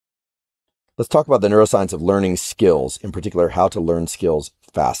Let's talk about the neuroscience of learning skills, in particular, how to learn skills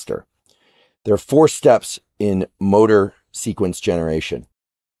faster. There are 4 steps in motor sequence generation,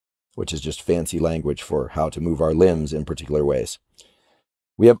 which is just fancy language for how to move our limbs in particular ways.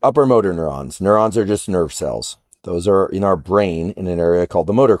 We have upper motor neurons. Neurons are just nerve cells. Those are in our brain in an area called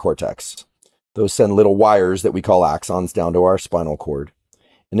the motor cortex. Those send little wires that we call axons down to our spinal cord.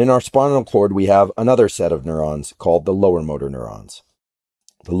 And in our spinal cord, we have another set of neurons called the lower motor neurons.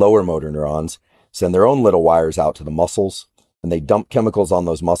 The lower motor neurons send their own little wires out to the muscles, and they dump chemicals on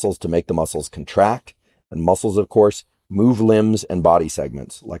those muscles to make the muscles contract. And muscles, of course, move limbs and body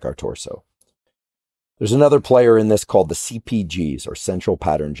segments like our torso. There's another player in this called the CPGs, or central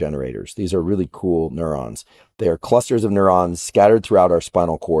pattern generators. These are really cool neurons. They are clusters of neurons scattered throughout our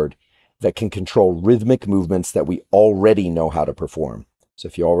spinal cord that can control rhythmic movements that we already know how to perform. So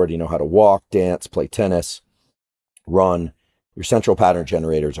if you already know how to walk, dance, play tennis, run, your central pattern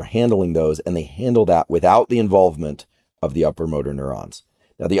generators are handling those, and they handle that without the involvement of the upper motor neurons.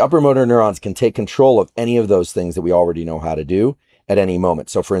 Now, the upper motor neurons can take control of any of those things that we already know how to do at any moment.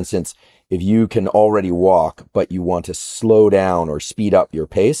 So for instance, if you can already walk, but you want to slow down or speed up your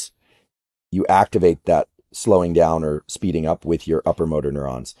pace, you activate that slowing down or speeding up with your upper motor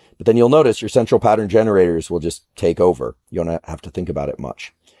neurons. But then you'll notice your central pattern generators will just take over. You don't have to think about it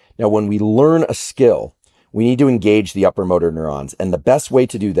much. Now, when we learn a skill, we need to engage the upper motor neurons. And the best way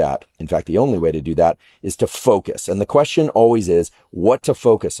to do that, in fact, the only way to do that, is to focus. And the question always is what to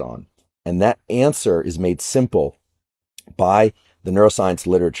focus on. And that answer is made simple by the neuroscience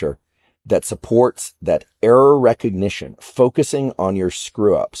literature that supports that error recognition, focusing on your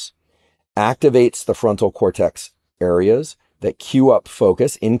screw-ups, activates the frontal cortex areas that cue up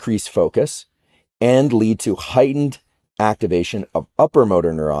focus, increase focus, and lead to heightened activation of upper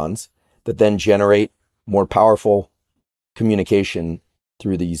motor neurons that then generate more powerful communication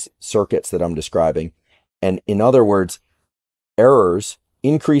through these circuits that I'm describing. And in other words, errors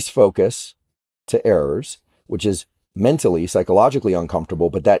increase focus to errors, which is mentally, psychologically uncomfortable,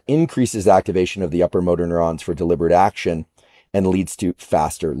 but that increases activation of the upper motor neurons for deliberate action and leads to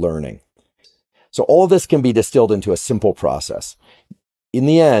faster learning. So all of this can be distilled into a simple process. In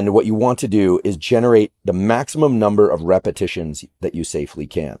the end, what you want to do is generate the maximum number of repetitions that you safely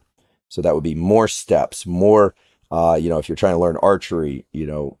can. So that would be more steps, more, if you're trying to learn archery,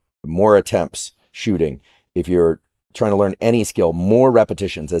 more attempts shooting. If you're trying to learn any skill, more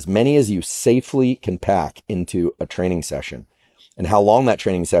repetitions, as many as you safely can pack into a training session. And how long that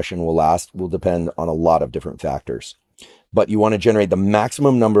training session will last will depend on a lot of different factors. But you want to generate the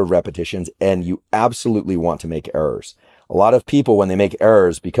maximum number of repetitions, and you absolutely want to make errors. A lot of people, when they make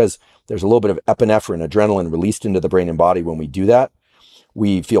errors, because there's a little bit of epinephrine, adrenaline released into the brain and body when we do that,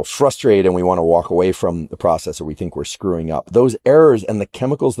 we feel frustrated and we want to walk away from the process, or we think we're screwing up. Those errors and the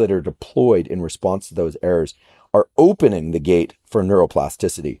chemicals that are deployed in response to those errors are opening the gate for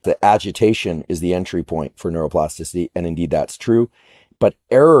neuroplasticity. The agitation is the entry point for neuroplasticity, and indeed that's true. But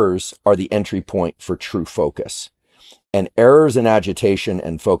errors are the entry point for true focus. And errors and agitation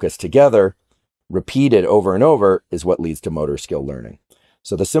and focus together, repeated over and over, is what leads to motor skill learning.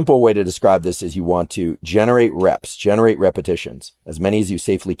 So the simple way to describe this is you want to generate reps, generate repetitions, as many as you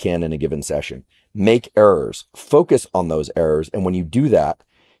safely can in a given session. Make errors, focus on those errors, and when you do that,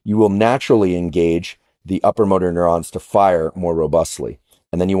 you will naturally engage the upper motor neurons to fire more robustly.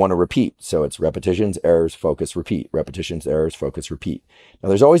 And then you want to repeat. So it's repetitions, errors, focus, repeat. Repetitions, errors, focus, repeat. Now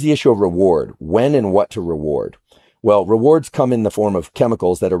there's always the issue of reward. When and what to reward? Well, rewards come in the form of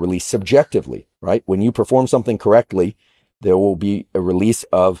chemicals that are released subjectively, right? When you perform something correctly, there will be a release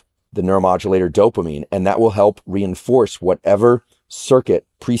of the neuromodulator dopamine, and that will help reinforce whatever circuit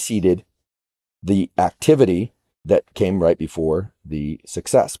preceded the activity that came right before the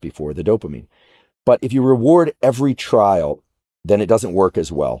success, before the dopamine. But if you reward every trial, then it doesn't work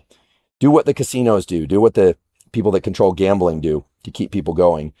as well. Do what the casinos do what the people that control gambling do to keep people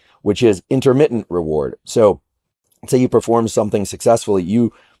going, which is intermittent reward. So say you perform something successfully,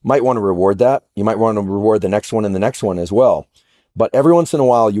 you might want to reward that. You might want to reward the next one and the next one as well. But every once in a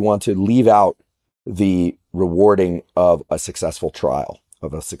while, you want to leave out the rewarding of a successful trial,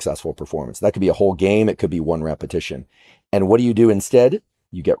 of a successful performance. That could be a whole game. It could be one repetition. And what do you do instead?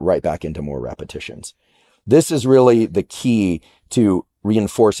 You get right back into more repetitions. This is really the key to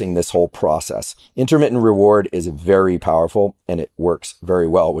reinforcing this whole process. Intermittent reward is very powerful and it works very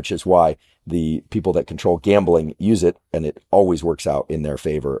well, which is why the people that control gambling use it, and it always works out in their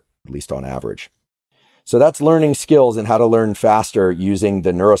favor, at least on average. So that's learning skills and how to learn faster using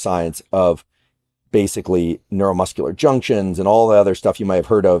the neuroscience of basically neuromuscular junctions and all the other stuff you might have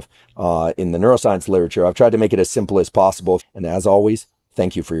heard of in the neuroscience literature. I've tried to make it as simple as possible. And as always,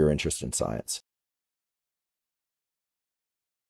 Thank you for your interest in science.